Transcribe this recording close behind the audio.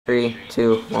3,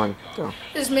 2, 1, go.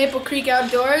 This is Maple Creek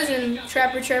Outdoors and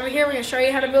Trapper Trevor here. We're going to show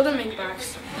you how to build a mink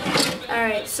box.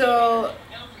 Alright, so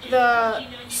the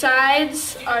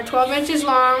sides are 12 inches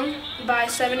long by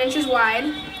 7 inches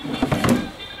wide.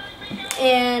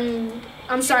 And,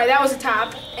 I'm sorry, that was the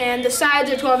top. And the sides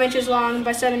are 12 inches long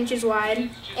by 7 inches wide.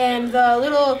 And the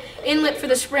little inlet for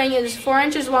the spring is 4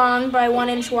 inches long by 1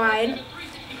 inch wide.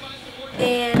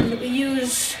 And we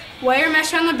use wire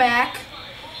mesh on the back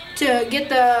to get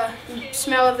the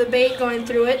smell of the bait going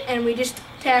through it, and we just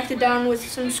tacked it down with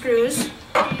some screws.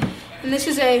 And this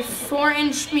is a 6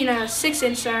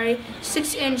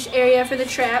 inch area for the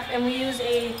trap, and we use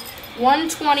a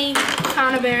 120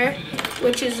 conibear,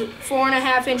 which is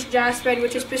 4.5 inch jaw spread,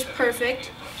 which is just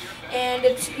perfect. And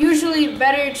it's usually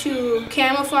better to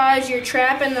camouflage your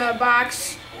trap in the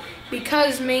box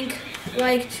because mink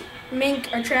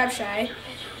are trap shy.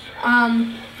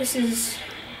 This is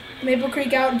Maple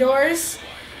Creek Outdoors.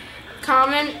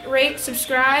 Comment, rate,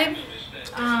 subscribe.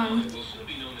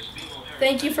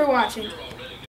 Thank you for watching.